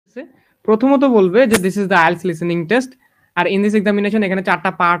প্রথমত বলবে যে this is the IELTS listening test, R in this examination এখানে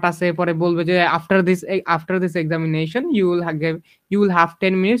 4টা পার্ট আছে। পরে বলবে যে after this examination you will have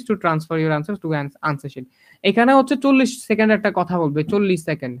 10 minutes to transfer your answer to answer sheet. এখানে হচ্ছে 40 সেকেন্ড একটা কথা বলবে, 40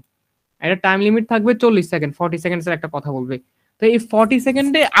 সেকেন্ড। একটা টাইম লিমিট থাকবে 40 সেকেন্ড, 40 সেকেন্ডসের একটা কথা বলবে। তো এই 40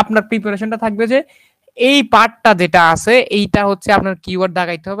 সেকেন্ডে আপনার প্রিপারেশনটা থাকবে যে এই পার্টটা যেটা আছে এইটা হচ্ছে আপনার কিওয়ার্ড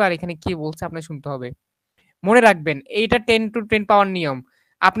দাগাইতে হবে, আর এখানে কি বলছে আপনার শুনতে হবে। মনে রাখবেন এইটা 10 to 10 পাওয়ার নিয়ম।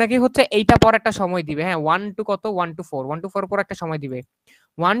 আপনাকে হচ্ছে এইটা পর একটা সময় দিবে, হ্যাঁ 1 to কত 1 to 4, 1 to 4 পর একটা সময় দিবে।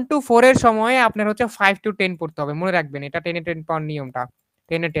 1 to 4 এর সময়ে আপনার হচ্ছে 5 to 10 পড়তে হবে। মনে রাখবেন এটা 10 এ 10 পাওয়ার নিয়মটা,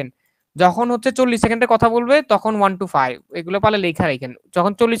 10 এ 10। যখন হচ্ছে 40 সেকেন্ডের কথা বলবে তখন 1 to 5 এগুলো পালে লেখা রাখেন।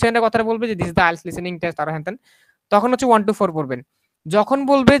 যখন 40 সেকেন্ডের কথা বলবে যে this is the IELTS listening test আর হ্যান তখন হচ্ছে 1 to 4 পড়বেন। যখন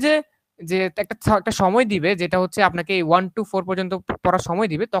বলবে যে যে একটা সময় দিবে যেটা হচ্ছে আপনাকে 1 to 4 পর্যন্ত পড়ার সময়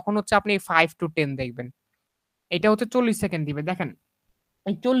দিবে, তখন হচ্ছে আপনি 5 to 10 দেখবেন। এটা হচ্ছে 40 সেকেন্ড দিবে। দেখেন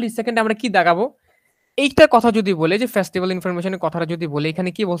এই 40 সেকেন্ড আমরা কি দাগাবো, এইটার কথা যদি বলে যে ফেস্টিভ্যাল ইনফরমেশনের কথাটা যদি বলে, এখানে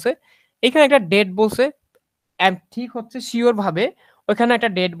কি বলছে, এখানে একটা ডেট বলছে, ঠিক হচ্ছে শিওর ভাবে ওখানে একটা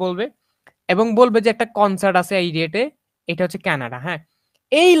ডেট বলবে এবং বলবে যে একটা কনসার্ট আছে এই ডেটে, এটা হচ্ছে কানাডা। হ্যাঁ,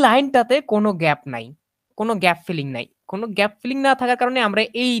 এই লাইনটাতে কোনো গ্যাপ নাই, কোনো গ্যাপ ফিলিং নাই। কোনো গ্যাপ ফিলিং না থাকার কারণে আমরা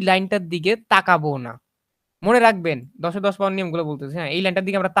এই লাইনটার দিকে তাকাবো না। মনে রাখবেন 10 এ 10 পাওয়ার নিয়মগুলো বলতেছে। হ্যাঁ, এই লাইনটার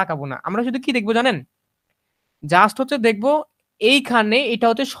দিকে আমরা তাকাবো না। আমরা শুধু কি দেখবো জানেন, জাস্ট হচ্ছে দেখবো এইখানে এটা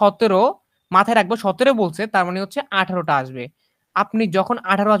হচ্ছে 17, মাথায় রাখবো 17 বলছে, তার মানে হচ্ছে 18টা আসবে। আপনি যখন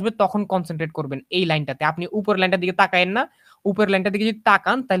 18 আসবে তখন কনসেন্ট্রেট করবেন এই লাইনটাতে। আপনি উপরের লাইনটার দিকে তাকায়েন না। উপরের লাইনটার দিকে যদি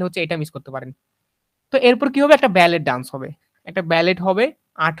তাকান তাহলে হচ্ছে এটা মিস করতে পারেন। তো এরপর কি হবে, একটা ব্যালেট ডান্স হবে। একটা ব্যালেট হবে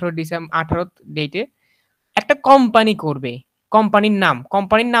 18 ডিসেম্বর 18 ডেটে। একটা কোম্পানি করবে,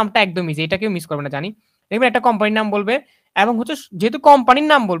 কোম্পানির নামটা একদম ইজি, এটা কেউ মিস করবে না জানি। দেখবেন একটা কোম্পানির নাম বলবে এবং হচ্ছে যেহেতু কোম্পানির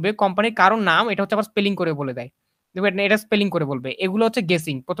নাম বলবে, কোম্পানির কারণ নাম এটা হচ্ছে আবার স্পেলিং করে বলে দেয়। দেখবেন এটা স্পেলিং করে বলবে। এগুলো হচ্ছে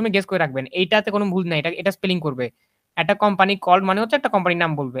গেসিং, প্রথমে গেস করে রাখবেন, এইটাতে কোনো ভুল নাই, এটা এটা স্পেলিং করবে। একটা কোম্পানি কল মানে হচ্ছে একটা কোম্পানির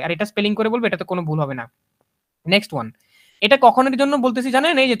নাম বলবে আর এটা স্পেলিং করে বলবে, এটাতে কোনো ভুল হবে না। নেক্সট ওয়ান, এটা কখনের জন্য বলতেছি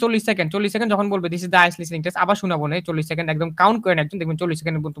জানেন, এই যে 40 সেকেন্ড, 40 সেকেন্ড যখন বলবে this is the IELTS listening test, আবার শোনাবো না, 40 সেকেন্ড একদম কাউন্ট করেন একজন, দেখবেন 40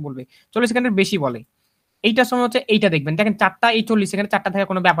 সেকেন্ডের মতো বলবে, 40 সেকেন্ডের বেশি বলে। এইটার সময় হচ্ছে এইটা দেখবেন, দেখেন 4টা, এই 40 সেকেন্ডে 4টা থেকে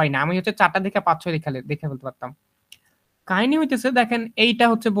কোনো ব্যাপারই না। আমি হচ্ছে 4টা দেখে 5-6 দেখে ফেলতে পারতাম। কাহিনী হইতেছে দেখেন এইটা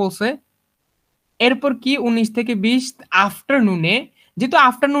হচ্ছে বলছে এরপর কি 19 থেকে 20 আফটারনুনে, যেহেতু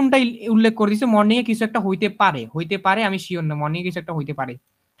আফটারনুনটাই উল্লেখ করে দিয়েছে, মর্নিং এ কিছু একটা হইতে পারে, আমি শিওর না, মর্নিং এ কিছু একটা হইতে পারে।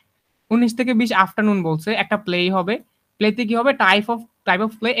 19 থেকে 20 আফটারনুন বলছে, একটা প্লে হবে। প্লেতে কি হবে, type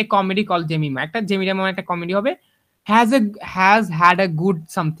of play a comedy call Jemimah, একটা জেমিমা একটা কমেডি হবে। Has had a good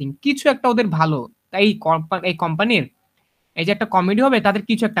something, কিছু একটা ওদের ভালো। তাই এই কোম্পানির এই যে একটা কমেডি হবে, তাদের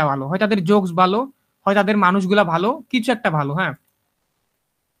কিছু একটা ভালো হয়, তাদের জোকস ভালো হয়, তাদের মানুষগুলা ভালো, কিছু একটা ভালো। হ্যাঁ,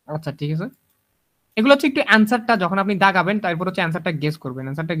 আচ্ছা ঠিক আছে। এগুলো হচ্ছে একটু অ্যান্সারটা যখন আপনি দাগাবেন তারপর হচ্ছে অ্যান্সারটা গেস করবেন।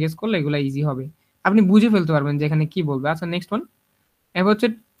 অ্যান্সারটা গেস করলে এগুলো ইজি হবে, আপনি বুঝে ফেলতে পারবেন যে এখানে কি বলবে। আচ্ছা নেক্সট ওয়ান, এবার হচ্ছে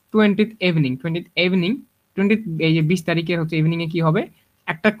 20th ইভিনিং, 20 এই যে 20 তারিখের হচ্ছে ইভিনিং এ কি হবে,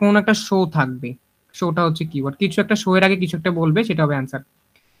 একটা কোন একটা শো থাকবে। শোটা হচ্ছে কিওয়ার্ড, কিছু একটা শো এর আগে কিছু একটা বলবে, সেটা হবে অ্যান্সার।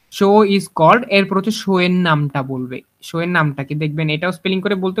 শো ইজ কল্ড, এরপর হচ্ছে শো এর নামটা বলবে। শো এর নামটা কি দেখবেন, এটাও স্পেলিং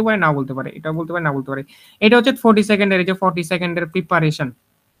করে বলতে পারে, না বলতে পারে, এটাও বলতে পারে, না বলতে পারে। এটা হচ্ছে 40 সেকেন্ডের, এই যে 40 সেকেন্ডের প্রিপারেশন।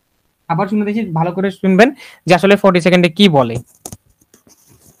 আবার শুনে দেখি, ভালো করে শুনবেন যে আসলে 40 সেকেন্ডে কি বলে।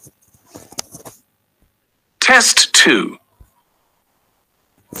 Test 2.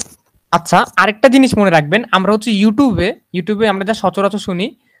 আচ্ছা আরেকটা জিনিস মনে রাখবেন, আমরা হচ্ছে ইউটিউবে আমরা যা সচরাচর শুনি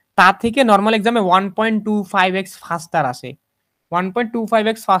তার থেকে নর্মাল এক্সামে 1.25x ফাস্টার আসে।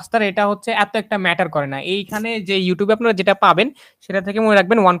 1.25x ফাস্টার, এটা হচ্ছে এত একটা ম্যাটার করে না। এইখানে যে ইউটিউবে আপনারা যেটা পাবেন সেটা থেকে মনে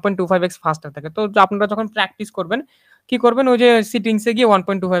রাখবেন 1.25x ফাস্টার থাকে। তো আপনারা যখন প্র্যাকটিস করবেন কি করবেন, ওই যে সিটিংসে গিয়ে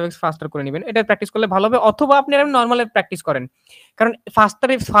 1.25x ফাস্টার করে নেবেন, এটা প্র্যাকটিস করলে ভালো হবে। অথবা আপনি নর্মালে প্র্যাকটিস করেন, কারণ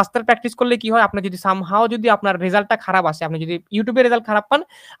ফাস্টার প্র্যাকটিস করলে কি হয়, আপনার যদি সামহাও যদি আপনার রেজাল্টটা খারাপ আসে, আপনি যদি ইউটিউবে রেজাল্ট খারাপ পান,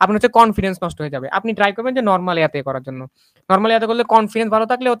 আপনার হচ্ছে কনফিডেন্স নষ্ট হয়ে যাবে। আপনি ট্রাই করবেন যে নর্মাল ইয়াতে করার জন্য। নর্মাল ইয়াতে করলে কনফিডেন্স ভালো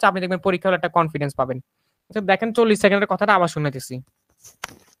থাকলে হচ্ছে আপনি দেখবেন পরীক্ষা হলে একটা কনফিডেন্স পাবেন। আচ্ছা দেখেন 40 সেকেন্ডের কথাটা আবার শুনাইতেছি।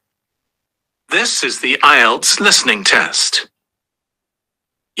 This is the IELTS listening test.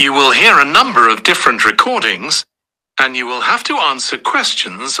 You will hear a number of different recordings, and you will have to answer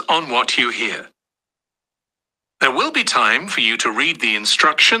questions on what you hear. There will be time for you to read the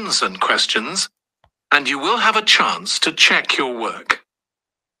instructions and questions, and you will have a chance to check your work.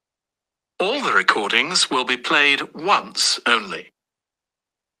 All the recordings will be played once only.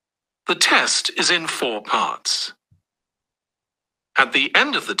 The test is in 4 parts. At the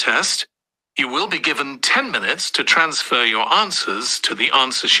end of the test, you will be given 10 minutes to transfer your answers to the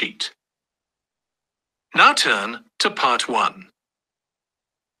answer sheet. Now turn to part 1.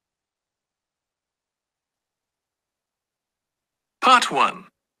 Part 1.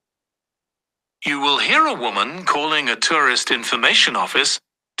 You will hear a woman calling a tourist information office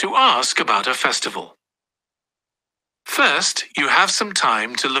to ask about a festival. First, you have some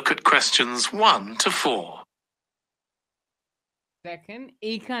time to look at questions 1 to 4. দেখেন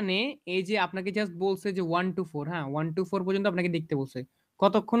এইখানে এই যে আপনাকে just বলছে যে 1 to 4, হ্যাঁ 1 to 4 পর্যন্ত আপনাকে দেখতে বলছে।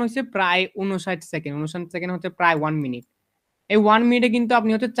 কতক্ষণ হইছে? প্রায় 59 সেকেন্ড। 59 সেকেন্ড হচ্ছে প্রায় 1 মিনিট। এই 1 মিনিটে কিন্তু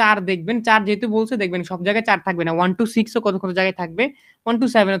আপনি হচ্ছে 4 দেখবেন। 4 যেহেতু বলছে দেখবেন সব জায়গায় 4 থাকবে না। 1 to 6 ও কত জায়গায় থাকবে। 1 to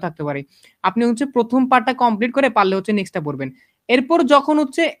 7 ও থাকতে পারে। আপনি হচ্ছে ১ম পার্টটা কমপ্লিট করে পারলে হচ্ছে নেক্সটটা পড়বেন। এরপর যখন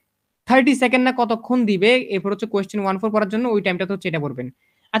হচ্ছে 30 সেকেন্ড না কতক্ষণ দিবে, এরপর হচ্ছে কোয়েশ্চেন 1 4 পড়ার জন্য ওই টাইমটাতে হচ্ছে এটা পড়বেন।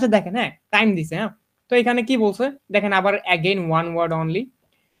 আচ্ছা দেখেন, হ্যাঁ, টাইম দিছে, হ্যাঁ। তো এখানে কি বলছে? দেখেন আবার again one word only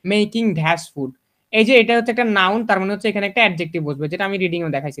making dash food। এই যে এটা হচ্ছে একটা নাউন, তার মানে হচ্ছে এখানে একটা অ্যাডজেক্টিভ বসবে, যেটা আমি রিডিং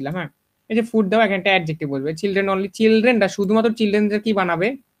এও দেখাইছিলাম, হ্যাঁ। এই যে ফুড দাও, এখানে একটা অ্যাডজেক্টিভ বসবে। চিলড্রেন অনলি, চিলড্রেনরা শুধুমাত্র চিলড্রেনদের কি বানাবে?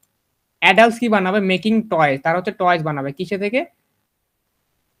 অ্যাডাল্টস কি বানাবে? মেকিং টয়েস, তারা হচ্ছে টয়েস বানাবে কিসে থেকে?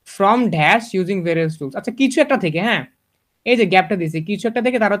 From dash using various tools. আচ্ছা কিছু একটা থেকে, হ্যাঁ, এই যে গ্যাপটা দিয়েছে, কিছু একটা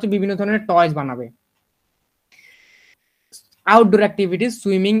থেকে তারা হচ্ছে বিভিন্ন ধরনের টয়েস বানাবে। Outdoor activities,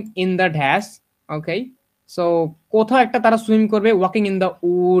 swimming in the dash, okay. So কোথাও একটা তারা সুইম করবে, walking in the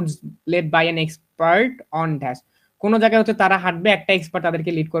Woods led by an expert on dash. কোনো জায়গায় হচ্ছে তারা হাঁটবে, একটা এক্সপার্ট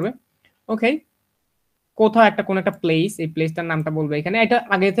তাদেরকে লিড করবে, ওকে। কোথাও একটা কোন একটা প্লেস, এই প্লেসটার নামটা বলবে এখানে। এটা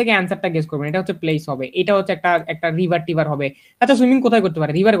আগে থেকে অ্যানসারটা গেস করবেন, এটা হচ্ছে প্লেস হবে, এটা হচ্ছে একটা রিভার টিভার হবে। আচ্ছা সুইমিং কোথায় করতে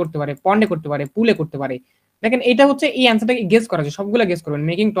পারে? রিভারে করতে পারে, পন্ডে করতে পারে, পুলে করতে পারে। দেখেন এটা হচ্ছে এই অ্যানসারটাকে গেস করা আছে, সবগুলো গেস করবেন।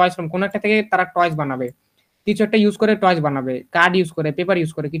 মেকিং টয়েস ফ্রম, কোন একটা থেকে তারা টয়েস বানাবে, কিছু একটা ইউজ করে টয়েস বানাবে, কার্ড ইউজ করে, পেপার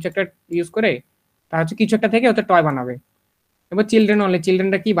ইউজ করে, কিছু একটা ইউজ করে তারা হচ্ছে কিছু একটা থেকে হচ্ছে টয় বানাবে। এবার চিলড্রেন হলে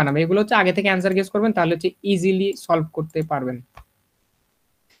চিলড্রেনরা কি বানাবে? এগুলো হচ্ছে আগে থেকে অ্যানসার গেস করবেন, তাহলে হচ্ছে ইজিলি সলভ করতে পারবেন।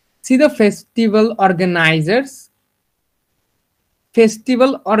 C the festival organisers,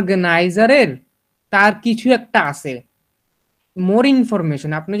 festival অর্গানাইজারের তার কিছু একটা আছে, মোর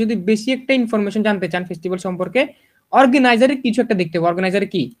ইনফরমেশন। আপনি যদি বেশি একটা ইনফরমেশন জানতে চান ফেস্টিভ্যাল সম্পর্কে, অর্গানাইজারের কিছু একটা দেখতে হবে। অর্গানাইজার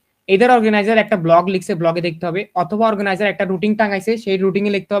কি? এদের অর্গানাইজার একটা ব্লগ লিখছে, ব্লগে দেখতে হবে, অথবা অর্গানাইজার একটা রুটিন টাঙাইছে, সেই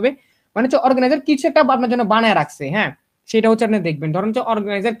রুটিনে লিখতে হবে। মানে হচ্ছে অর্গানাইজার কিছু একটা আপনার জন্য বানায় রাখছে, হ্যাঁ, সেটা হচ্ছে আপনি দেখবেন। ধরুন হচ্ছে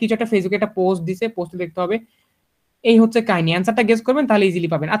অর্গানাইজার কিছু একটা ফেসবুকে একটা পোস্ট দিছে, পোস্টে দেখতে হবে। এই হচ্ছে কাহিনী, অ্যান্সারটা গেস করবেন, তাহলে ইজিলি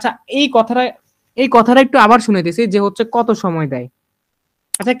পাবেন। আচ্ছা এই কথাটা একটু আবার শুনে দিছি যে হচ্ছে কত সময় দেয়।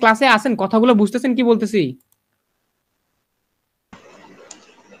 আচ্ছা ক্লাসে আসেন, কথাগুলো বুঝতেছেন কি বলতেছি?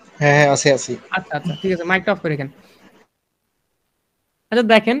 হ্যাঁ হ্যাঁ আছি আছি। আচ্ছা আচ্ছা ঠিক আছে, মাইকটা অফ করে রাখেন। আচ্ছা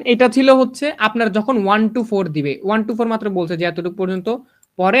দেখেন এটা ছিল হচ্ছে আপনার যখন 1 to 4 দিবে, 1 to 4 মাত্র বলছে যে এতটুকু পর্যন্ত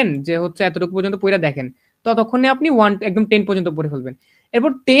পড়েন, যে হচ্ছে এতটুকু পর্যন্ত পড়ে দেখেন, ততক্ষণে আপনি 1 একদম 10 পর্যন্ত পড়ে ফেলবেন।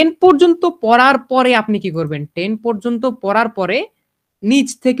 এরপর 10 পর্যন্ত পড়ার পরে আপনি কি করবেন? 10 পর্যন্ত পড়ার পরে নিচ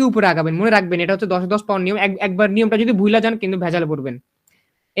থেকে উপরে আগাবেন। মনে রাখবেন এটা হচ্ছে 10 10 পাওয়ার নিয়ম। একবার নিয়মটা যদি ভুলে যান কিন্তু ভেজালে পড়বেন।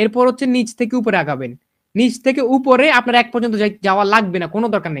 এরপর হচ্ছে নিচ থেকে উপরে আগাবেন। নিচ থেকে উপরে আপনার 1 পর্যন্ত যাওয়া লাগবে না, কোনো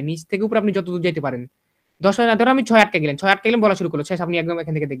দরকার নেই। নিচ থেকে উপরে আপনি যতদূর যেতে পারেন। 10 ধরো আমি 6 আটকে গেলেন, 6 আটকে গেলেন, বলা শুরু করলো, শেষ, আপনি একদম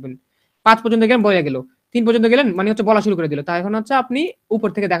এখান থেকে দেখবেন। 5 পর্যন্ত গেলেন, বলে গেল। 3 পর্যন্ত গেলেন, মানে হচ্ছে বলা শুরু করে দিল। তাই এখন হচ্ছে আপনি উপর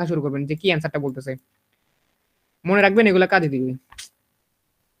থেকে দেখা শুরু করবেন যে কি অ্যান্সারটা বলতেছে। মনে রাখবেন এগুলা কাজে দিবে।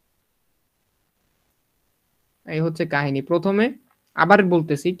 এই হচ্ছে কাহিনী। প্রথমে আবার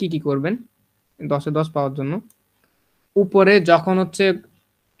বলতেছি কি কি করবেন 10 এ 10 পাওয়ার জন্য। উপরে যখন হচ্ছে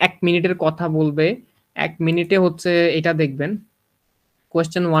 1 মিনিটের কথা বলবে, 1 মিনিটে হচ্ছে এটা দেখবেন,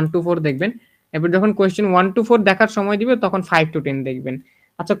 কোয়েশ্চেন 1 to 4 দেখবেন। এরপর যখন কোয়েশ্চেন 1 to 4 দেখার সময় দিবে তখন 5 to 10 দেখবেন।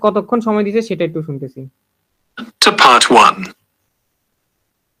 আচ্ছা কতক্ষণ সময় দিয়েছে সেটা একটু শুনতেছি। To part 1.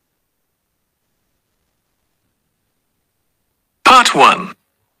 Part 1.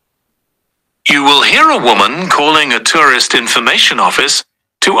 You will hear a woman calling a tourist information office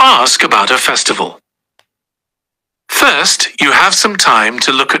to ask about a festival. First, you have some time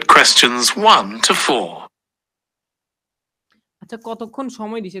to look at questions 1 to 4. আচ্ছা কতক্ষণ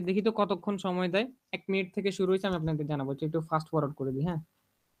সময় দিছে দেখি তো, কতক্ষণ সময় দেয়। 1 মিনিট থেকে শুরু হয়েছে, আমি আপনাদের জানাবো। একটু ফাস্ট ফরওয়ার্ড করে দিই, হ্যাঁ।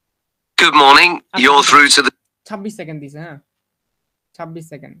 Good morning. You're through to the 26 second দিছে, হ্যাঁ 26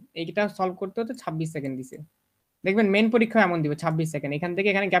 সেকেন্ড। এইটা সলভ করতে হচ্ছে 26 সেকেন্ড দিছে। দেখবেন মেন পরীক্ষা এমন দিবে 26 সেকেন্ড, এখান থেকে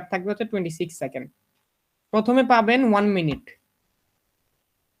এখানে গ্যাপ থাকবে হচ্ছে 26 সেকেন্ড। প্রথমে পাবেন 1 মিনিট।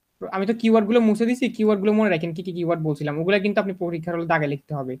 আমি তো কিওয়ার্ড গুলো মুছে দিছি, কিওয়ার্ড গুলো মনে রাখেন, কি কি কিওয়ার্ড বলছিলাম ওগুলো কিন্তু আপনি পরীক্ষার হলে দাগে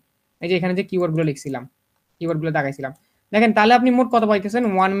লিখতে হবে। এই যে এখানে যে কিওয়ার্ড গুলো লিখছিলাম, কিওয়ার্ড গুলো দাগাইছিলাম, দেখেন তাহলে আপনি মোট কত পাইতেছেন?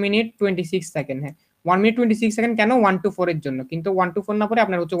 1 মিনিট 26 সেকেন্ড। হ্যাঁ 1 মিনিট 26 সেকেন্ড কেন? 1 to 4 এর জন্য। কিন্তু 1 to 4 না পড়ে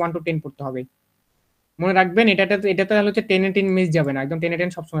আপনার হচ্ছে 1 to 10 পড়তে হবে। মনে রাখবেন এটাতে হচ্ছে 10 এ 10 মিস যাবে না, একদম 10 এ 10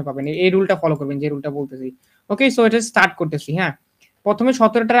 সবসময় পাবেন। এই রুলটা ফলো করবেন যে রুলটা বলতেছি। ওকে সো এটা স্টার্ট করতেছি। হ্যাঁ প্রথমে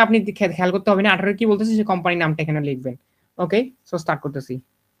 17টা আপনি খেয়াল করতে হবে না, 18 কি বলতেছি সেই কোম্পানির নামটা এখানে লিখবেন। ওকে সো স্টার্ট করতেছি।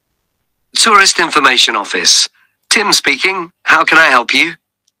 Tourist Information Office. Tim speaking. How can I help you?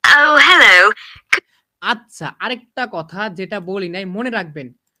 Oh, hello. আচ্ছা আরেকটা কথা যেটা বলি নাই, মনে রাখবেন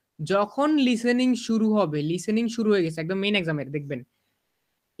যখন লিসেনিং শুরু হবে, লিসেনিং শুরু হয়ে গেছে একদম মেইন এক্সামের, দেখবেন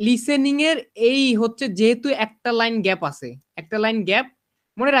লিসেনিং এর এই হচ্ছে যেহেতু একটা লাইন গ্যাপ আছে, একটা লাইন গ্যাপ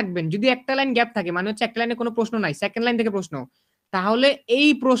মনে রাখবেন, যদি একটা লাইন গ্যাপ থাকে মানে হচ্ছে একটা লাইনে কোনো প্রশ্ন নাই, সেকেন্ড লাইন থেকে প্রশ্ন, তাহলে এই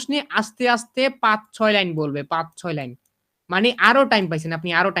প্রশ্নে আস্তে আস্তে 5-6 লাইন বলবে, 5-6 লাইন, মানে আরো টাইম পাইছেন আপনি,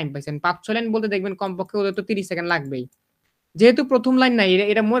 আরো টাইম পাইছেন। 5-6 লাইন বলতে দেখবেন কমপক্ষে ওদের তো 30 সেকেন্ড লাগবেই। যেহেতু প্রথম লাইন নাই,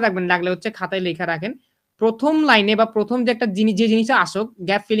 এটা মনে রাখবেন, লাগলে হচ্ছে খাতায় লেখা রাখেন, প্রথম লাইনে বা প্রথম যে একটা জিনিস, যে জিনিসটা আসুক,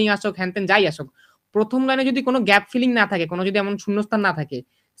 গ্যাপ ফিলিং আসুক, হ্যানতেন যাই আসুক, প্রথম লাইনে যদি কোনো গ্যাপ ফিলিং না থাকে, কোনো যদি এমন শূন্যস্থান না থাকে,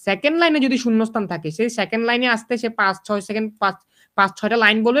 সেকেন্ড লাইনে যদি শূন্যস্থান থাকে, সেই সেকেন্ড লাইনে আসতে সে 5-6 সেকেন্ড, 5-6টা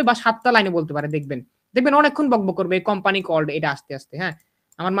লাইন বলবে বা 7টা লাইনে বলতে পারে, দেখবেন দেখবেন অনেকক্ষণ বকবক করবে কোম্পানি কল্ড, এটা আস্তে আস্তে। হ্যাঁ,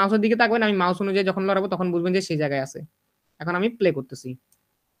 আমার মাউসের দিকে তাকবেন, আমি মাউস অনুযায়ী যখন লড়াবো তখন বুঝবেন যে সেই জায়গায় আছে। এখন আমি প্লে করতেছি।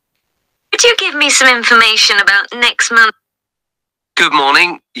 Could you give me some information about next month? Good morning.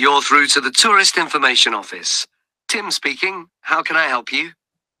 You're through to the Tourist Information Office. Tim speaking. How can I help you?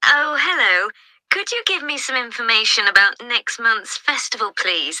 Oh, hello. Could you give me some information about next month's festival,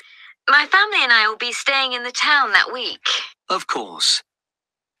 please? My family and I will be staying in the town that week. Of course.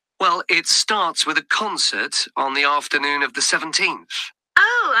 Well, it starts with a concert on the afternoon of the 17th.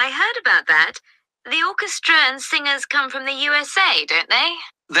 Oh, I heard about that. The orchestra and singers come from the USA, don't they?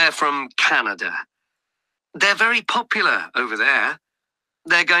 They're from Canada. They're very popular over there.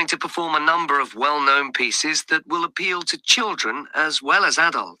 They're going to perform a number of well-known pieces that will appeal to children as well as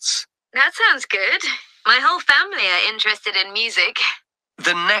adults. That sounds good. My whole family are interested in music.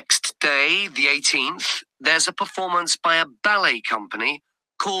 The next day, the 18th, there's a performance by a ballet company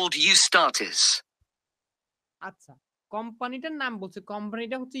called Eustatis. আচ্ছা, কোম্পানিটার নাম বলছে,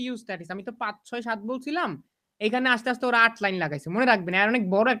 কোম্পানিটা হচ্ছে ইউস্ট্যাটিস। আমি তো 5-6-7 বলছিলাম, এখানে আস্তে আস্তে ওরা 8 লাইন লাগাইছে, মনে রাখবেন আর অনেক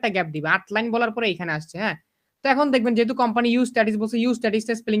বড় একটা গ্যাপ দিবে, 8 লাইন বলার পরে এখানে আসছে। হ্যাঁ, তো এখন দেখবেন যেহেতু কোম্পানি ইউস্ট্যাটিস বলছে,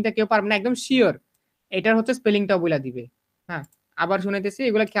 ইউস্ট্যাটিসের স্পেলিংটা কেউ পারবে না একদম শিওর, এটার হচ্ছে স্পেলিংটাও বলে দিবে। হ্যাঁ, আবার শুনাইতেছি,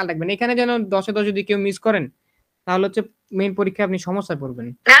 এগুলো খেয়াল রাখবেন, এখানে যেন 10-10 যদি কেউ মিস করেন তাহলে হচ্ছে মেইন পরীক্ষায় আপনি সমস্যায় পড়বেন।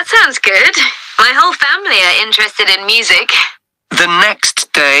 That sounds good. My whole family are interested in music. The next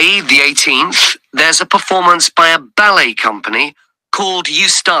day, the 18th, there's a performance by a ballet company called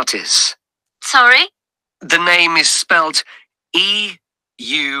Eustatis. Sorry? The name is spelt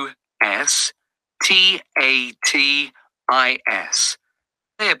Eustatis.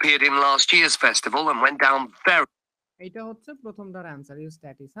 They appeared in last year's festival and went down very... এটা হচ্ছে প্রথমটার answer,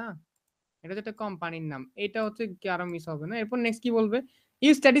 ইউস্ট্যাটিস। হ্যাঁ, এটা হচ্ছে কোম্পানির নাম, এটা হচ্ছে কি আরো মিস হবে না। এরপর নেক্সট কি বলবে,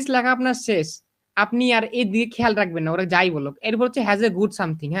 ইউস্ট্যাটিস লেখা আপনার শেষ, আপনি আর এই দিকে খেয়াল রাখবেন না, ওরা যাই বলুক। এরপর হচ্ছে হ্যাজ এ গুড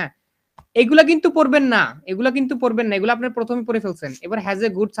সামথিং। হ্যাঁ, এগুলা কিন্তু পড়বেন না, এগুলা কিন্তু পড়বেন না, এগুলো আপনার প্রথমে পড়ে ফেলছেন। এবার হ্যাজ এ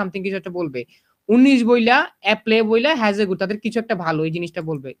গুড সামথিং কিছু একটা বলবে, 19 বইলা অ্যাপ্লে বইলা হ্যাজ এ গুড, তাদের কিছু একটা ভালো এই জিনিসটা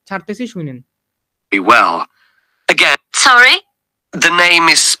বলবে। ছাড়তেছি, শুনেন। Well, again, Sorry? the name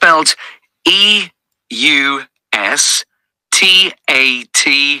is spelt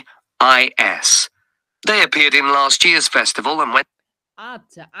Eustatis. They appeared in last year's festival and went...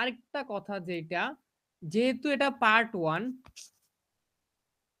 আচ্ছা, আরেকটা কথা, যেহেতু এটা পার্ট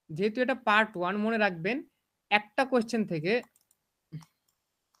 1, মনে রাখবেন একটা কোশ্চেন থেকে,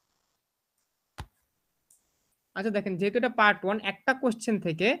 আচ্ছা দেখেন, যেহেতু এটা পার্ট 1, একটা কোশ্চেন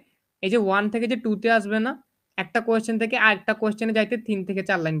থেকে, এই যে 1 থেকে যে 2 তে আসবে না, একটা কোশ্চেন থেকে আরেকটা কোশ্চেনে যাইতে 3 থেকে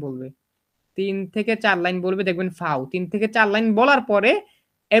 4 লাইন বলবে, 3 থেকে 4 লাইন বলবে, দেখবেন ফাউ 3 থেকে 4 লাইন বলার পরে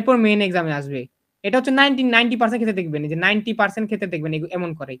এরপর মেইন এক্সামে আসবে। এটা হচ্ছে 90% ক্ষেত্রে দেখবেন, যে 90% ক্ষেত্রে দেখবেন এমন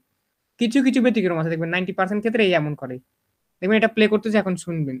করে, কিছু কিছু ব্যতিক্রম আছে, দেখবেন 90% ক্ষেত্রে এই এমন করে। দেখবেন এটা প্লে করতেছে, এখন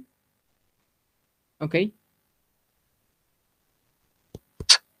শুনবেন। ওকে,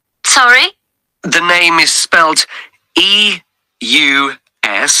 Sorry? The name is spelt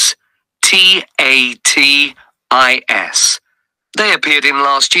Eustatis. They appeared in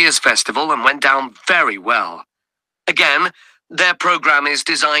last year's festival and went down very well. Again, their program is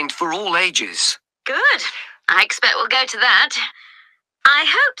designed for all ages. Good. I expect we'll go to that. I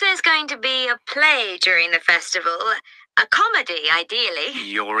hope there's going to be a play during the festival. A comedy, ideally.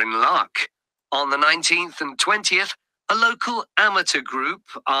 You're in luck. On the 19th and 20th, a local amateur group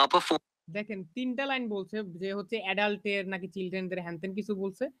are performing... দেখেন 3টা line বলছে, যে হচ্ছে অ্যাডাল্টের নাকি চিলড্রেনদের হ্যানতেন কিছু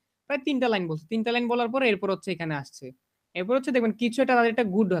বলছে, প্রায় 3টা লাইন বলছে। 3টা লাইন বলার পরে এরপর হচ্ছে এখানে আসছে, এরপর হচ্ছে দেখবেন কিছু একটা তাদের একটা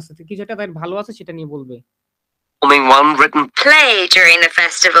গুড আছে, কিছু একটা তাদের ভালো আছে, সেটা নিয়ে বলবে। one written Play during the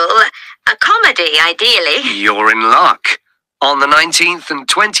festival. A comedy, ideally. You're in luck. On the 19th and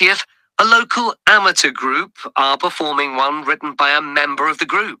 20th, a local amateur group are performing one written by a member of the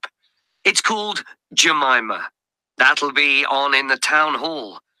group. It's called Jemima. That'll be on in the town hall.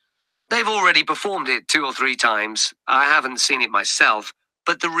 They've already performed it 2 or 3 times. I haven't seen it myself,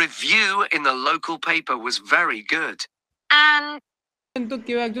 but the review in the local paper was very good. And কিন্তু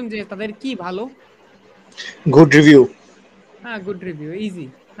কেউ একজন যে তাদের কি ভালো, good review. হ্যাঁ good review, easy.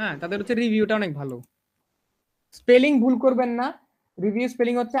 হ্যাঁ, তাদের হচ্ছে রিভিউটা অনেক ভালো। স্পেলিং ভুল করবেন না। রিভিউ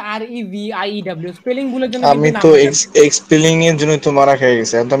স্পেলিং হচ্ছে REVIEW। স্পেলিং ভুলের জন্য আমি কিন্তু তো নাম্বার কাটবে। এক্সপেলিং এর জন্য তো মারা খেয়ে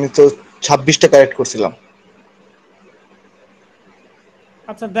গেছে, এখন তো আমি তো 26টা কারেক্ট করছিলাম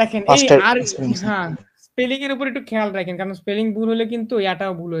আচ্ছা দেখেন এই মাস্টার আর এক্সপেরিয়েন্স। হ্যাঁ, স্পেলিং এর উপর একটু খেয়াল রাখেন, কারণ স্পেলিং ভুল হলে কিন্তু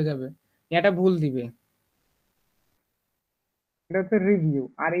ইয়াটাও ভুল হয়ে যাবে, এটা ভুল দিবে। এটা হচ্ছে রিভিউ,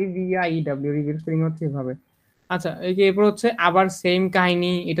 REVIEW, রিভিউ স্পেলিং হচ্ছে এভাবে। আচ্ছা এই যে এরপর হচ্ছে আবার সেম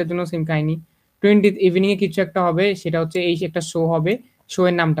কাহিনী, এটার জন্য সেম কাহিনী। 20th ইভিনিং এ কিছু একটা হবে, সেটা হচ্ছে এই একটা শো হবে, শো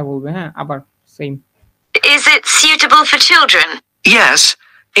এর নামটা বলবে। হ্যাঁ, আবার same. Is it suitable for children? Yes,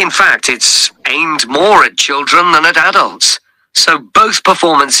 in fact, it's aimed more at children than at adults. So both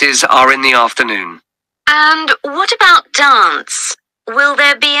performances are in the afternoon. And what about dance? Will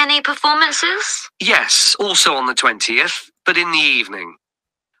there be any performances? Yes, also on the 20th, but in the evening.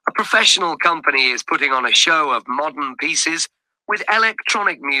 A professional company is putting on a show of modern pieces with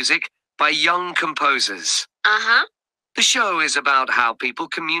electronic music by young composers. Uh-huh. The show is about how people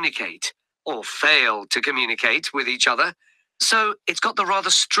communicate, or fail to communicate with each other, so it's got the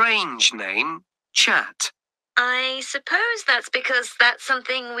rather strange name, chat. I suppose that's because that's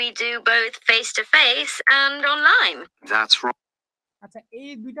something we do both face-to-face and online. That's right. আচ্ছা এই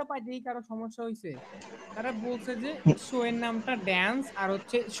দুইটা পাইতেই কারো সমস্যা হয়েছে। তারা বলছে যে show এর নামটা ড্যান্স, আর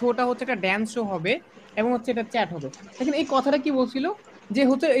হচ্ছে শোটা হচ্ছে একটা ড্যান্স শো হবে এবং হচ্ছে এটা চ্যাট হবে। দেখেন এই কথাটা কি বলছিল, যে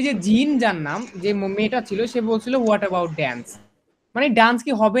হচ্ছে এই যে জিন যার নাম, যে মেয়েটা ছিল, সে বলছিল হোয়াট অ্যাবাউট ড্যান্স, মানে ডান্স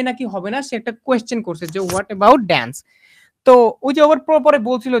কি হবে নাকি হবে না, সে একটা কোয়েশ্চেন করছে যে হোয়াট অ্যাবাউট ড্যান্স। তো ওই যে আবার পরে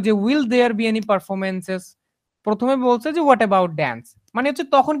বলছিল যে will there B any performances, প্রথমে বলছে যে হোয়াট অ্যাবাউট ড্যান্স, মানে হচ্ছে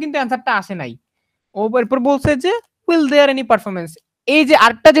তখন কিন্তু অ্যান্সারটা আসে নাই। ও এরপর বলছে যে উইল দেয়ার এনি পারফরমেন্স। এই যে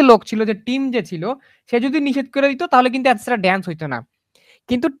আরেকটা যে লোক ছিল, যে টিম যে ছিল, সে যদি নিষেধ করে দিত তাহলে কিন্তু অ্যান্সারটা ড্যান্স হইতো না,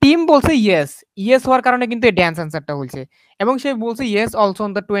 কিন্তু টিম বলছে ইয়েস, ইয়েস হওয়ার কারণে কিন্তু এই ড্যান্স অ্যান্সারটা হয়েছে। এবং সে বলছে yes also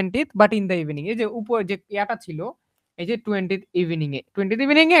on the 20th but in the evening. এই যে উপর যে ইয়াটা ছিল, এই যে 20th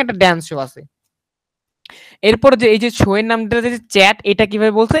ইভিনিং এ একটা ড্যান্স শো আছে। এরপর যে এই যে শো এর নামটা যে চ্যাট, এটা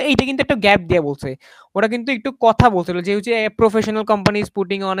কিভাবে বলছে, এইটা কিন্তু একটা গ্যাপ দিয়ে বলছে। ওরা কিন্তু একটু কথা বলছিল যে হচ্ছে professional company is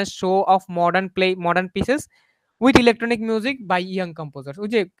putting on a show off modern pieces with electronic music by young composer. ওই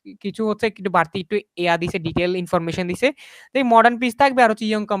যে কিছু হচ্ছে একটু বাড়তি একটু এয়া দিছে, ডিটেল ইনফরমেশন দিছে, যে মডার্ন পিস থাকবে আর হচ্ছে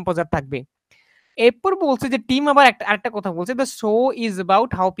ইয়াং কম্পোজার থাকবে। এরপর বলছে যে টিম আবার আরেকটা কথা বলছে, the show is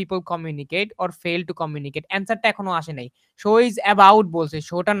about how people communicate or fail to communicate. অ্যান্সারটা এখনো আসে নাই, শো ইজ অ্যাবাউট বলছে,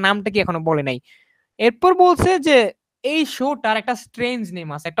 শোটার নামটা কি এখনো বলে নাই। এরপর বলছে যে এই শোটার একটা স্ট্রেঞ্জ নেম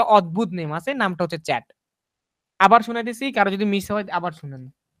আছে, একটা অদ্ভুত নেম আছে, নামটা হচ্ছে চ্যাট। আবার শুনে দিছি, কারো যদি মিস হয় আবার শুনেন।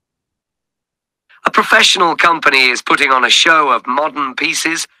 A professional company is putting on a show of modern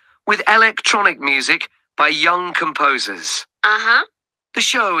pieces with electronic music by young composers. Uh-huh. The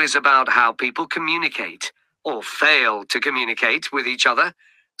show is about how people communicate, or fail to communicate with each other,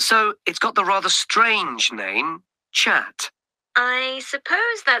 so it's got the rather strange name, chat. I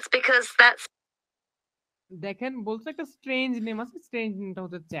suppose that's because that's দেখেন বলছে একটা strange name আছে, strange নেমটা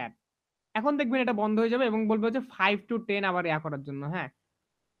হচ্ছে chat. এখন দেখবেন এটা বন্ধ হয়ে যাবে এবং বলবে হচ্ছে 5 to 10 আবার ইয়া করার জন্য। হ্যাঁ,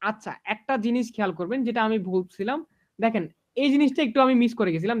 আচ্ছা একটা জিনিস খেয়াল করবেন যেটা আমি বলছিলাম, দেখেন এই জিনিসটা একটু আমি মিস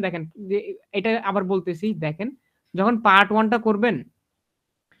করে গেছিলাম। দেখেন যে এটা আবার বলতেছি, দেখেন যখন পার্ট 1টা করবেন,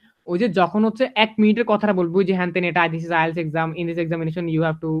 ওই যে যখন হচ্ছে 1 মিনিটের কথাটা বলবো, যে হ্যান তেন এটা this is IELTS exam, in this examination you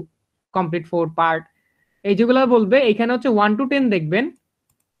have to complete 4 part, এই যেগুলো বলবে এখানে হচ্ছে 1 to 10 দেখবেন।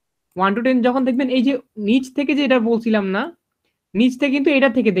 1 to 10 যখন দেখবেন, এই যে নিচ থেকে যে এটা বলছিলাম না, নিচ থেকে কিন্তু এটা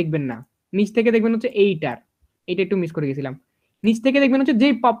থেকে দেখবেন না, নিচ থেকে দেখবেন হচ্ছে এইটা একটু মিস করে গেছিলাম। নিচ থেকে দেখবেন হচ্ছে যে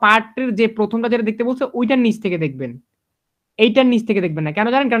পার্টের যে প্রথমটা যেটা দেখতে বলছে ওইটার নিচ থেকে দেখবেন, এইটার নিচ থেকে দেখবেন না। কেন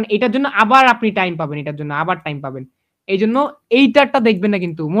জানেন? কারণ এটার জন্য আবার আপনি টাইম পাবেন, এটার জন্য আবার টাইম পাবেন, এই জন্য এইটারটা দেখবেন না।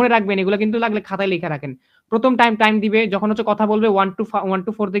 কিন্তু মনে রাখবেন, এগুলো কিন্তু লাগলে খাতায় লেখা রাখেন। প্রথম টাইম দিবে যখন হচ্ছে কথা বলবে 1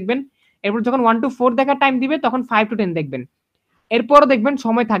 to 4 দেখবেন। এরপর যখন 1 to 4 দেখার টাইম দিবে তখন 5 to 10 দেখবেন। এরপরও দেখবেন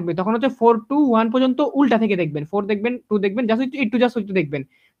সময় থাকবে, তখন হচ্ছে 4 to 1 পর্যন্ত উল্টা থেকে দেখবেন, 4 দেখবেন, 2 দেখবেন, জাস্ট একটু দেখবেন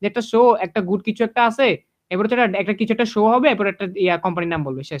যে একটা শো, একটা গুড কিছু একটা আছে, এরপর হচ্ছে একটা কিছু একটা শো হবে, এরপর একটা কোম্পানির নাম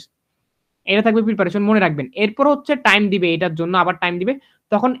বলবে, শেষ। এটা থাকবে প্রিপারেশন, মনে রাখবেন। এরপর হচ্ছে টাইম দিবে, এটার জন্য আবার টাইম দিবে,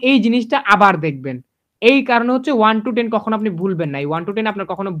 তখন এই জিনিসটা আবার দেখবেন। এই কারণে হচ্ছে 1 to 10 কখনো আপনি ভুলবেন না, এই 1 to 10 আপনার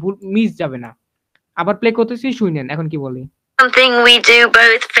কখনো মিস যাবে না। আবার প্লে করতেছি, শুনেন এখন কি বলি। something we do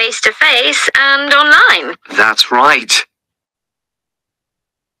both face-to-face and online. That's right.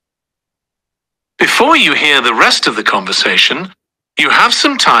 Before you hear the rest of the conversation, you have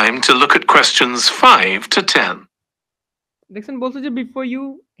some time to look at questions 5 to 10. দেখছেন বলছে যে before you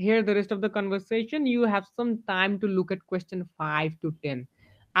here the rest of the conversation you have some time to look at question 5 to 10।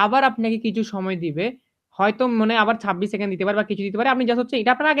 আবার আপনাকে কিছু সময় দিবে, হয়তো মনে আবার 26 সেকেন্ড দিতে পারে বা কিছু দিতে পারে। আপনি জাস্ট হচ্ছে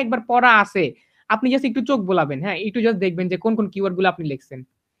এটা আপনার আগে একবার পড়া আছে, আপনি জাস্ট একটু চোখ বোলাবেন, হ্যাঁ একটু জাস্ট দেখবেন যে কোন কোন কিওয়ার্ড গুলো আপনি লিখছেন।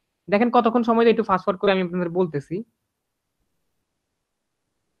 দেখেন কতক্ষণ সময় একটু ফাস্ট ফরওয়ার্ড করে আমি আপনাদের বলতেছি।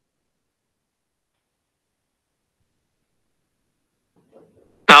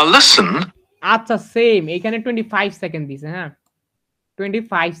 Now listen. আচ্ছা সেম এখানে 25 সেকেন্ড দিছে, হ্যাঁ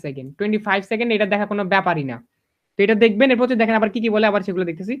 25 সেকেন্ড 25 সেকেন্ড, এটা দেখা কোনো ব্যাপারই না। তো এটা দেখবেন, এরপর হচ্ছে দেখেন আবার কি কি বলে, আবার সেগুলো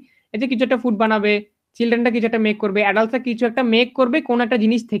দেখতেছি। এই যে কিছু একটা ফুড বানাবে, চিলড্রেনটা কিছু একটা মেক করবে, অ্যাডাল্টসরা কিছু একটা মেক করবে কোন একটা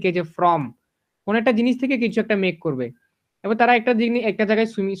জিনিস থেকে, যে ফ্রম কোন একটা জিনিস থেকে কিছু একটা মেক করবে। এবার তারা একটা জিনিস একটা জায়গায়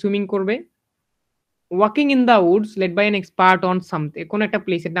সুইমিং করবে। Walking in the Woods led by an expert on something, কোন একটা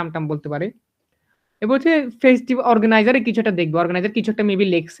প্লেসের নাম টাম বলতে পারে। এবার হচ্ছে ফেস্টিভ্যাল অর্গানাইজারে কিছু একটা দেখবে, অর্গানাইজার কিছু একটা মেবি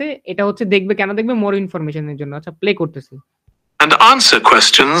লেখছে, এটা হচ্ছে দেখবে কেন দেখবে, মোর ইনফরমেশনের জন্য। আচ্ছা প্লে করতেছি। And answer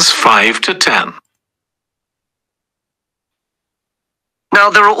questions 5 to 10. Now,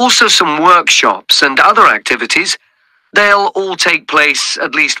 there are also some workshops and other activities. They'll all take place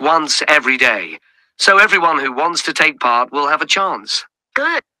at least once every day, so everyone who wants to take part will have a chance.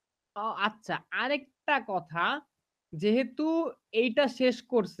 Good. আচ্ছা আরেকটা কথা, যেহেতু এইটা শেষ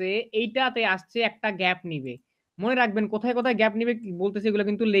করছে, এইটাতে আসছে একটা গ্যাপ নিবে। মনে রাখবেন কোথায় কোথায় গ্যাপ নিবে বলতেছে, এগুলো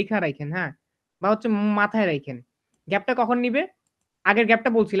কিন্তু লেখা রাখেন, হ্যাঁ, বা হচ্ছে মাথায় রাখেন। গ্যাপটা কখন নিবে? আগের গ্যাপটা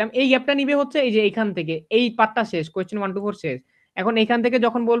বলছিলাম, এই গ্যাপটা নিবে হচ্ছে এই যে এইখান থেকে, এই পার্টটা শেষ, কোয়েশ্চেন 1 to 4 শেষ। এখন এইখান থেকে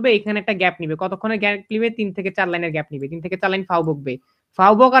যখন বলবে এখানে একটা গ্যাপ নিবে, কতক্ষণের গ্যাপ নিবে? 3 থেকে 4 লাইনের গ্যাপ নিবে। 3 থেকে 4 লাইন ফাও বকবে,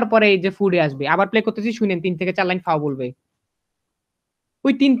 ফাও বকার পরে এই যে ফুডে আসবে। আবার প্লে করতেছি, শুনেন, 3 থেকে 4 লাইন ফাও বলবে।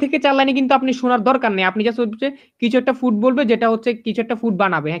 ওই 3 থেকে 4 লাইনে কিন্তু আপনি শোনার দরকার নেই, আপনি জাস্ট হচ্ছে কিছু একটা ফুড বলবে, যেটা হচ্ছে কিছু একটা ফুড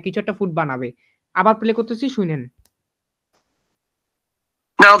বানাবে, হ্যাঁ কিছু একটা ফুড বানাবে। আবার প্লে করতেছি, শুনেন।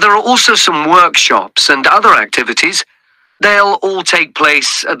 Now, there are also some workshops and other activities. They'll all take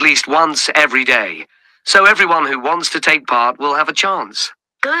place at least once every day, so everyone who wants to take part will have a chance.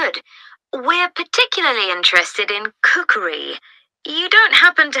 Good. We're particularly interested in cookery. You don't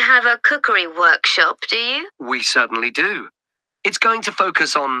happen to have a cookery workshop, do you? We certainly do. It's going to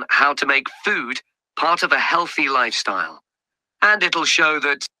focus on how to make food part of a healthy lifestyle. And it'll show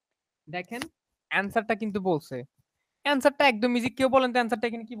that দেখেন অ্যানসারটা কিন্তু বলছে, অ্যানসারটা একদম easy. কেউ বলেন তো অ্যানসারটা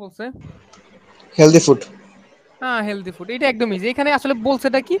এখানে কি বলছে? Healthy food. হ্যাঁ হেলদি ফুড, এটা একদম ইজি। এখানে আসলে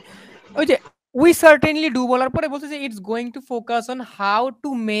বলছেটা কি, ওই যে উই সার্টেনলি ডু বলার পরে বলছে যে it's going to focus on how to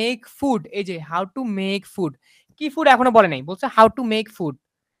make food. এই যে হাউ টু মেক ফুড, কি ফুড এখনো বলে নাই, বলছে how to make food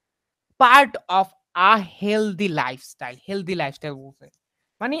part of a healthy lifestyle. Healthy lifestyle বলছে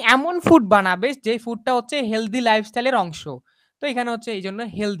মানে এমন ফুড বানাবে যে ফুডটা হচ্ছে হেলদি লাইফস্টাইলের অংশ। তো এখানে হচ্ছে এই জন্য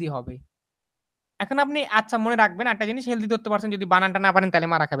হেলদি হবে। এখন আপনি আচ্ছা মনে রাখবেন একটা জিনিস, হেলদি ধরতে পারছেন, যদি বানানটা না পারেন তাহলে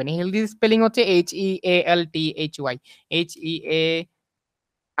মারা খাবেন। হেলদি স্পেলিং হচ্ছে HEALTHY,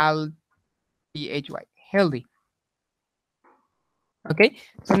 HEALTHY, হেলদি। ওকে,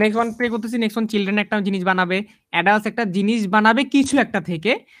 সো নেক্সট ওয়ান প্লে করতেছি। নেক্সট ওয়ান, চিলড্রেন একটা জিনিস বানাবে, অ্যাডাল্টস একটা জিনিস বানাবে কিছু একটা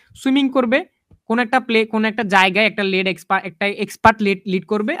থেকে, সুইমিং করবে কোন একটা কোন একটা জায়গায়, একটা এক্সপার্ট লিড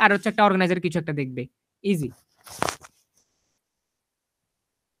করবে, আর হচ্ছে একটা অর্গানাইজার কিছু একটা দেখবে। Easy.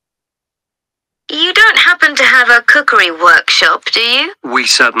 You don't happen to have a cookery workshop, do you? we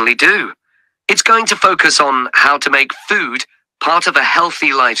certainly do. It's going to focus on how to make food part of a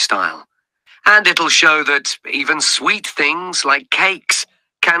healthy lifestyle. And it'll show that even sweet things like cakes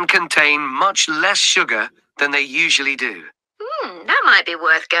can contain much less sugar than they usually do. That might be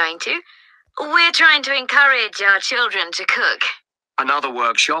worth going to. We're trying to encourage our children to cook. Another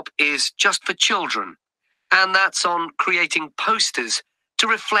workshop is just for children, and that's on creating posters to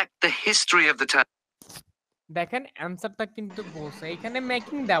reflect the history of the town. দেখেন অ্যানসারটা কিন্তু বলছে এখানে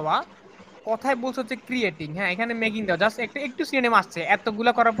making দেওয়া, কথায় বলছে হচ্ছে creating. হ্যাঁ এখানে মেকিং দেওয়া, জাস্ট একটু সিনোনিম আসছে,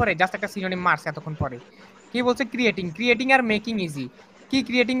 এতগুলা করার পরে জাস্ট একটা সিনোনিম মারছে এতক্ষণ পরে। কি বলছে? Creating. Creating are making easy. কি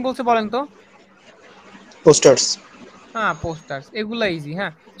ক্রিয়েটিং বলছে বলেন তো? পোস্টার্স। হ্যাঁ পোস্টার্স, এগুলা ইজি।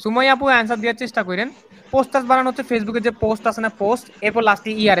 হ্যাঁ সুময় আপু অ্যানসার দেওয়ার চেষ্টা করেন। পোস্টার্স বানানো হচ্ছে ফেসবুকের যে পোস্ট আছে না, পোস্ট, এরপর লাস্টে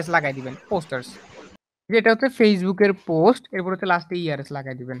ইআরএস লাগাই দিবেন। পোস্টার্স যেটা হচ্ছে ফেসবুকের পোস্ট, এরপর হচ্ছে লাস্টে ইআরএস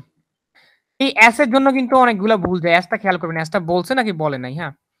লাগাই দিবেন। এই এস এর জন্য কিন্তু অনেকগুলা ভুল যায়, এসটা খেয়াল করবেন, এসটা বলছে নাকি বলে নাই।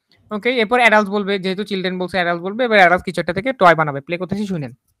 হ্যাঁ ওকে, এরপর অ্যাডাল্টস বলবে, যেহেতু চিলড্রেন বলছে অ্যাডাল্টস বলবে। এবার অ্যাডাল্টস কিছু একটা থেকে টয় বানাবে। প্লে করতেছি,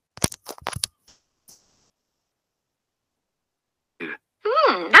 শুনেন।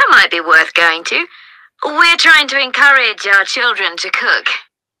 That might be worth going to. We're trying to encourage our children to cook.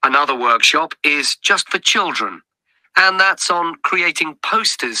 Another workshop is just for children, and that's on creating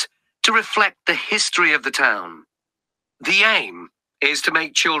posters to reflect the history of the town. The aim is to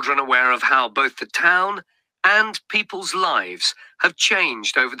make children aware of how both the town and people's lives have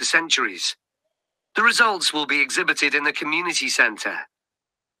changed over the centuries. The results will be exhibited in the community centre.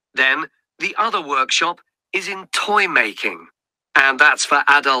 Then, the other workshop is in toy making, and that's for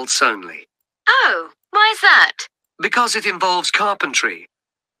adults only. Oh, why's that? Because it involves carpentry.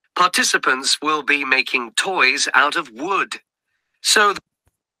 Participants will be making toys out of wood. So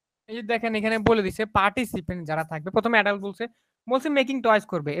এই যে দেখেন এখানে বলে দিছে participant যারা থাকবে, প্রথমে adult বলছে, বলছে মেকিং টয়েস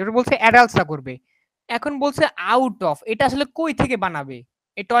করবে, এবার বলছে অ্যাডাল্টসরা করবে। এখন বলছে আউট অফ, এটা আসলে কই থেকে বানাবে,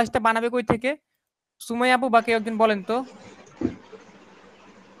 এই টয়েসটা বানাবে কই থেকে? সুমাইয়া আপু বা কেউ একজন বলেন তো।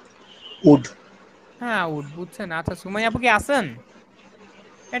 উড। হ্যাঁ উড, বুঝছেন? আচ্ছা সুমাইয়া আপু কি আছেন?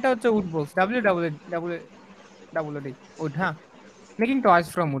 এটা হচ্ছে উড বলছে, ডাব্লিউ উড। হ্যাঁ, মেকিং টয়েস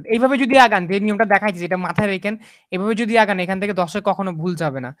ফ্রম উড। এইভাবে যদি আগান, যে নিয়মটা দেখাইছি যেটা মাথায় রেখেন, এভাবে যদি আগান এখান থেকে দর্শক কখনো ভুল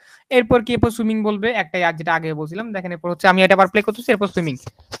যাবে না। এরপর কি, এরপর সুইমিং বলবে, একটা আর যেটা আগে বলছিলাম দেখেন, এরপর হচ্ছে আমি এটা আবার প্লে করতেছি, এরপর সুইমিং।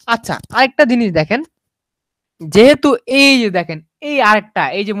 আচ্ছা আরেকটা জিনিস দেখেন, যেহেতু এই যে দেখেন এই আরেকটা,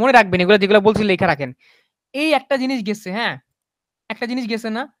 এই যে মনে রাখবেন এগুলো যেগুলো বলছি লেখা রাখেন, এই একটা জিনিস গেছে, হ্যাঁ একটা জিনিস গেছে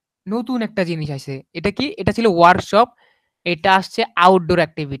না, নতুন একটা জিনিস আছে। এটা কি? এটা ছিল ওয়ার্কশপ, এটা আসছে আউটডোর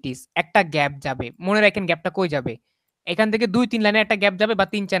অ্যাক্টিভিটিস। একটা গ্যাপ যাবে, মনে রাখেন গ্যাপটা কই যাবে, এখান থেকে 2-3 লাইনে একটা গ্যাপ যাবে বা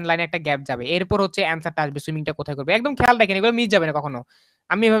 3-4 লাইনে একটা গ্যাপ যাবে, এরপর হচ্ছে অ্যানসারটা আসবে সুইমিংটা কোথায় করবে। একদম খেয়াল রাখেন, এগুলো মিস যাবে না কখনো।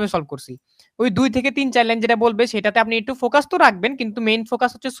 আমি এভাবে সলভ করছি। ওই 2 থেকে 3-4 লাইন যেটা বলবে সেটাতে আপনি একটু ফোকাস তো রাখবেন, কিন্তু মেইন ফোকাস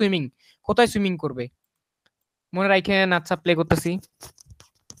হচ্ছে সুইমিং, কোথায় সুইমিং করবে মনে রাখেন। আচ্ছা প্লে করতেছি।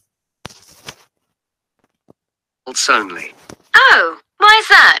 Only. Oh, why's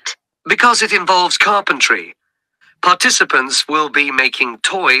that? Because it involves carpentry. Participants will be making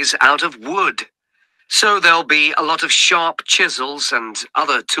toys out of wood. So there'll be a lot of sharp chisels and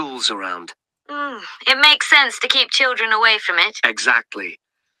other tools around. It makes sense to keep children away from it. Exactly.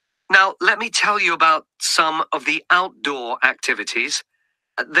 Now, let me tell you about some of the outdoor activities.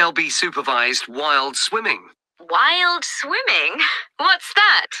 There'll be supervised wild swimming. Wild swimming? What's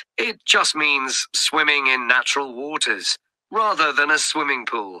that? It just means swimming in natural waters, rather than a swimming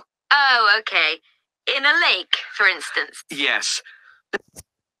pool. Oh, okay. In a lake, for instance. Yes,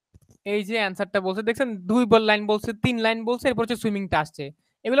 এই যে অ্যানসারটা বলছে দেখছেন, 2 line বলছে, 3 line বলছে, এরপর হচ্ছে সুইমিংটা আসছে।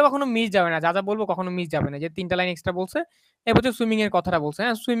 এগুলো কখনো মিস যাবে না, যা যা বলবো কখনো মিস যাবে না। যে 3টা লাইন এক্সট্রা বলছে, এরপর হচ্ছে সুইমিং এর কথাটা বলছে।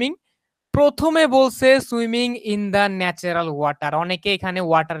 হ্যাঁ সুইমিং, প্রথমে বলছে swimming in the natural water. অনেকে এখানে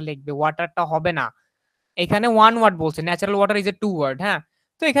ওয়াটার লিখবে, ওয়াটারটা হবে না, এখানে ওয়ান ওয়ার্ড বলছে, natural water is a 2 word. হ্যাঁ,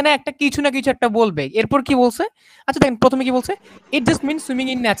 তো এখানে একটা কিছু না কিছু একটা বলবে। এরপর কি বলছে? আচ্ছা দেখেন প্রথমে কি বলছে, it just means swimming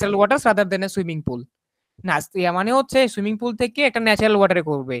in natural water rather than A swimming pool. না মানে হচ্ছে সুইমিং পুল থেকে একটা ন্যাচারাল ওয়াটারে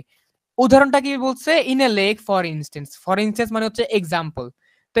করবে। উদাহরণটা কি বলছে? In a lake for instance. For instance মানে হচ্ছে এক্সাম্পল।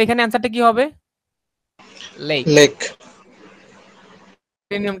 তো এখানে অ্যানসারটা কি হবে? লেক। লেক।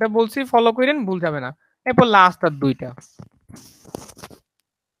 এই নিয়মটা বলছি ফলো করেন, ভুল যাবে না। এরপর লাস্ট আর 2টা।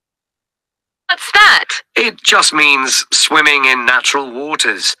 What's that? it just means swimming in natural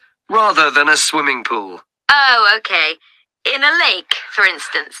waters, rather than a swimming pool. Oh, okay. In a lake, for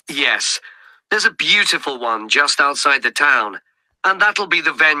instance. Yes, there's a beautiful one just outside the town, and that'll be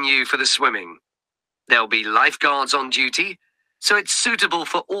the venue for the swimming. There'll be lifeguards on duty, so it's suitable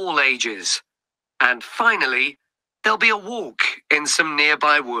for all ages. And finally, there'll be a walk in some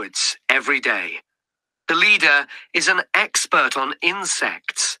nearby woods every day. The leader is an expert on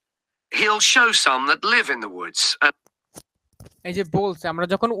insects. He'll show some that live in the woods. এই যে বলছে আমরা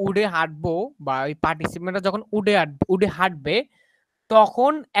যখন উডে হাঁটবো, বা ওই পার্টিসিপেন্টরা যখন উডে হাঁটবে,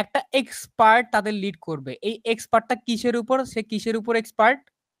 তখন একটা এক্সপার্ট তাদের লিড করবে। এই এক্সপার্টটা কিসের উপর? সে কিসের উপর এক্সপার্ট?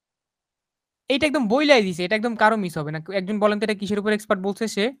 এইটা একদম বইলাই দিছে, এটা একদম কারো মিস হবে না। একজন বলেন তো এটা কিসের উপর এক্সপার্ট বলছে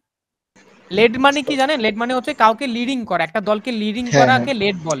সে? লেড মানে কি জানেন? লেড মানে হচ্ছে কাউকে লিডিং করা, একটা দলকে লিডিং হ্যাঁ, করাকে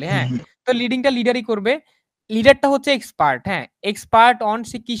লেড বলে। হ্যাঁ, তো লিডিংটা লিডারই করবে, লিডারটা হচ্ছে এক্সপার্ট। হ্যাঁ, এক্সপার্ট অন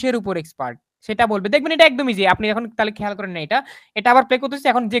সে কিসের উপর এক্সপার্ট সেটা বলবে। দেখবেন এটা একদম ইজি, আপনি এখন তাহলে খেয়াল করেন না, এটা এটা আবার প্লে করতেছি,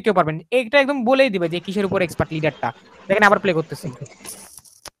 এখন যে কেউ পারবেন, এটা একদম বলেই দিবে যে কিসের উপর এক্সপার্ট লিডারটা। দেখেন আবার প্লে করতেছি।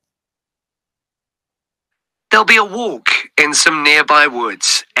 There'll be a walk in some nearby woods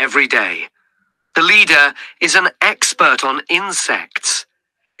every day. The leader is an expert on insects.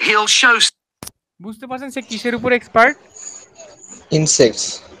 He'll show বুঝতে পারছেন সে কিসের উপর এক্সপার্ট? ইনসেক্টস।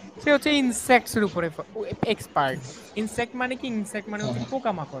 সে হচ্ছে ইনসেক্টস এর উপরে এক্সপার্ট। ইনসেক্ট মানে কি? ইনসেক্ট মানে হচ্ছে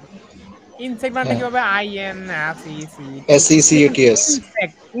পোকামাকড়। ইনসেক্ট মানে কি হবে? SECUTS।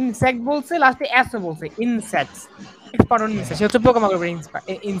 ইনসেক্ট, ইনসেক্ট বলছে, লাস্টে এস বলছে, ইনসেক্টস, এক্সপার্ট অন ইনসেক্ট, সে হচ্ছে পোকামাকড় উপরে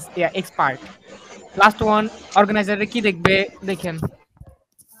এক্সপার্ট। লাস্ট ওয়ান, অর্গানাইজারে কি দেখবে দেখেন,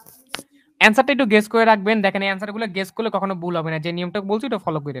 অ্যানসারটা একটু গেস করে রাখবেন। দেখেন এই অ্যানসারগুলো গেস করলে কখনো ভুল হবে না, যে নিয়মটা বলছি ওটা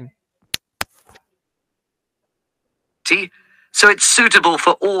ফলো করেন। so it's suitable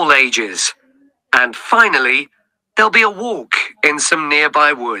for all ages. And finally, there'll be a walk in some nearby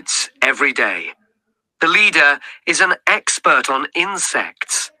woods every day. The leader is an expert on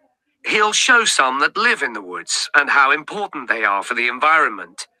insects. He'll show some that live in the woods and how important they are for the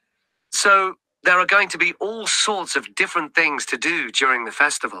environment. So there are going to be all sorts of different things to do during the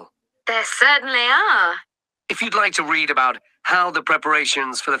festival. There certainly are. If you'd like to read about how the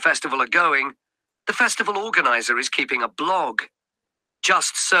preparations for the festival are going, the festival organizer is keeping a blog.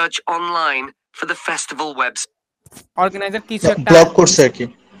 Just search online for the festival website. Organiser কিছু একটা blog করছে আর কি।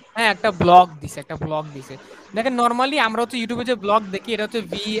 হ্যাঁ একটা blog দিছে দেখেন normally আমরা হচ্ছে ইউটিউবে যে ব্লগ দেখি এটা হচ্ছে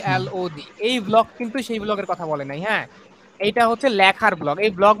VLOG, এই ব্লগ কিন্তু সেই ব্লগের কথা বলে নাই। হ্যাঁ এইটা হচ্ছে লেখার ব্লগ।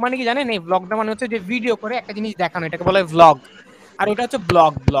 এই ব্লগ মানে কি জানেন, এই ব্লগটা মানে হচ্ছে যে ভিডিও করে একটা জিনিস দেখানো, এটাকে বলে ব্লগ। আর ওটা হচ্ছে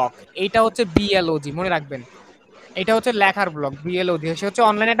ব্লগ এইটা হচ্ছে BLOG, মনে রাখবেন। এটা হচ্ছে লেখার ব্লগ, BLOG। সে হচ্ছে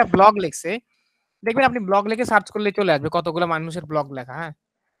অনলাইনে একটা ব্লগ লিখছে, দেখবেন আপনি ব্লগ লিখে সার্চ করলে চলে আসবে কতগুলো মানুষের ব্লগ লেখা। হ্যাঁ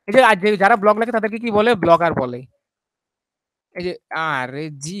এই যে যারা ব্লগ লেখে তাদেরকে কি বলে, ব্লগার বলে। এই যে আরে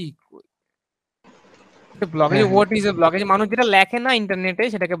জি ব্লগ, এই যে হোয়াট ইজ এ ব্লগ, এই যে মানুষ যেটা লেখে না ইন্টারনেটে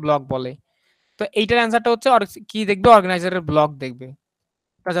সেটাকে ব্লগ বলে। তো এইটার অ্যান্সারটা হচ্ছে কি দেখবে, অর্গানাইজারের ব্লগ দেখবে।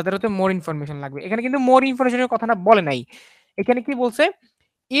 তা যাদের হচ্ছে মোর ইনফরমেশন লাগবে, এখানে কিন্তু মোর ইনফরমেশনের কথাটা বলে নাই। এখানে কি বলছে,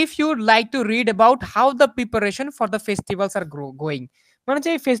 if you like to read about how the preparation for the festivals are going, মানে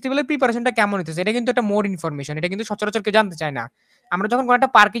হচ্ছে এই ফেস্টিভ্যালের প্রিপারেশনটা কেমন হইতেছে, এটা কিন্তু একটা মোর ইনফরমেশন। এটা কিন্তু সচরাচর কেউ জানতে চায় না। আমরা যখন কোনো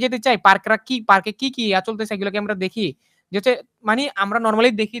একটা পার্কে যেতে চাই, পার্কে কি কি চলতেছে এগুলোকে আমরা দেখি, যে হচ্ছে মানে আমরা নর্মালি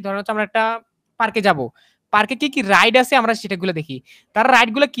দেখি, ধরেন হচ্ছে আমরা একটা পার্কে যাব, পার্কে কি কি রাইড আছে আমরা সেটাগুলো দেখি। তারা রাইড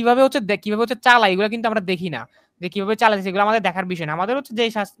গুলো কিভাবে হচ্ছে চালায় এগুলো কিন্তু আমরা দেখি না, যে কিভাবে চালাচ্ছে সেগুলো আমাদের দেখার বিষয় না। আমাদের হচ্ছে যে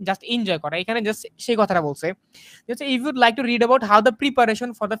জাস্ট এনজয় করা, এখানে জাস্ট সেই কথাটা বলছে। If ইউড like to read about how the preparation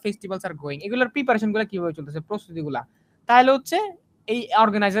for the festivals are going, এগুলোর প্রিপারেশন গুলো কিভাবে চলতেছে, প্রস্তুতিগুলা, তাহলে হচ্ছে এই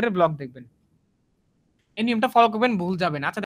অর্গানাইজারের ব্লগ দেখবেন। এই নিয়মটা ফলো করবেন, ভুল যাবেন। আচ্ছা